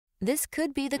This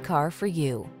could be the car for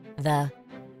you. The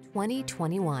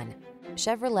 2021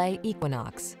 Chevrolet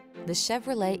Equinox. The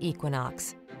Chevrolet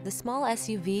Equinox, the small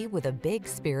SUV with a big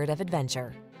spirit of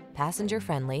adventure.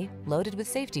 Passenger-friendly, loaded with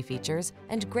safety features,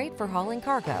 and great for hauling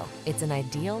cargo, it's an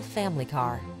ideal family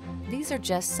car. These are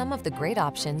just some of the great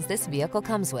options this vehicle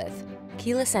comes with: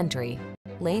 keyless entry,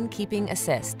 lane keeping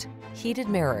assist, heated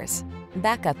mirrors,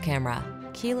 backup camera,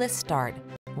 keyless start,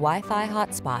 Wi-Fi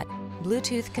hotspot,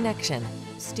 Bluetooth connection,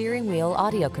 steering wheel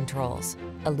audio controls,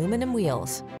 aluminum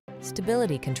wheels,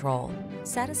 stability control.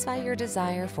 Satisfy your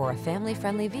desire for a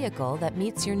family-friendly vehicle that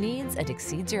meets your needs and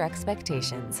exceeds your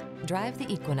expectations. Drive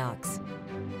the Equinox.